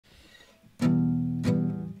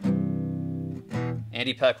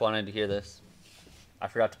Andy Peck wanted to hear this. I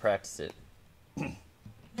forgot to practice it. I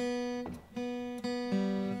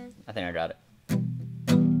think I got it.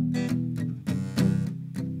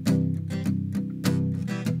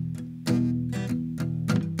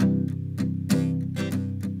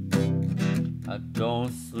 I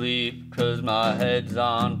don't sleep 'cause my head's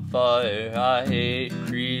on fire. I hate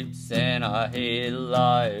creeps and I hate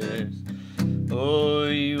liars. Oh,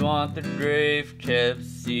 you want the grave kept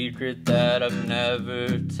secret that I've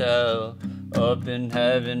never tell. Up in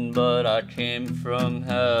heaven, but I came from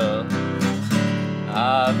hell.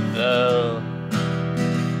 I fell.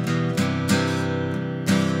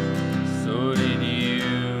 So did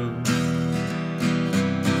you.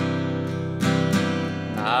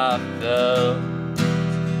 I fell.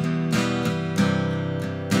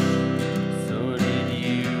 So did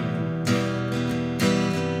you.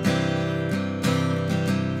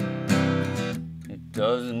 It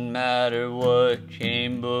doesn't matter what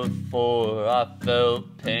came before. I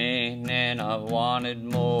felt pain and I wanted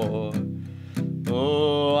more.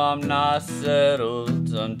 Oh, I'm not settled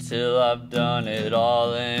until I've done it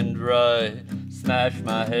all and right. Smashed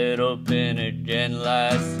my head open again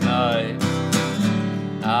last night.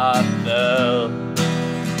 I fell.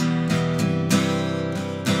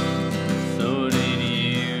 So did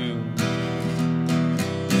you.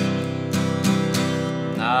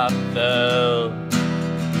 I fell.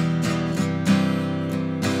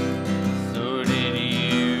 So did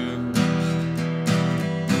you.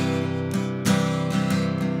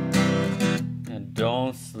 And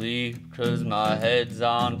don't sleep 'cause my head's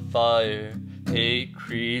on fire. Hate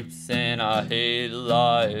creeps and I hate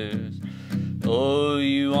liars. Oh,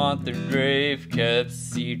 you want the grave kept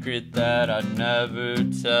secret that I'd never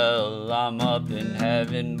tell. I'm up in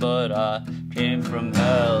heaven, but I came from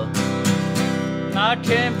hell. I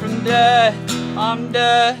came from death, I'm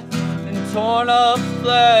death and torn up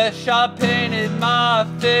flesh. I painted my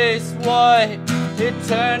face white, it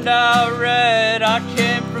turned out red. I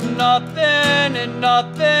came from nothing and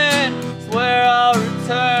nothing's where I'll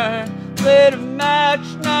return. Lit a match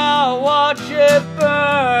now, watch it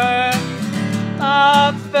burn.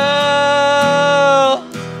 I fell.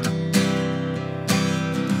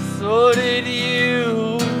 So did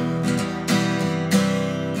you.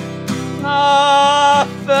 I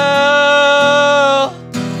fell.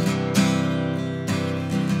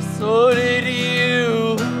 So did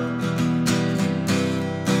you.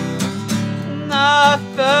 I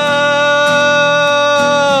fell.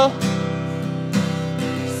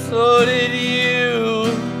 So did you.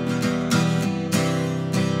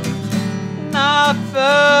 I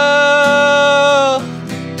fell.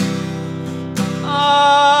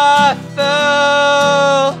 I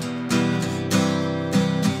fell.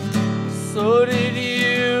 So did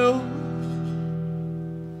you.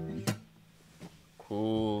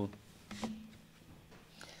 Cool.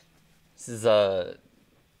 This is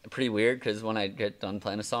pretty weird because when I get done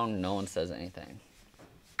playing a song, no one says anything.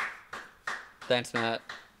 Thanks, Matt.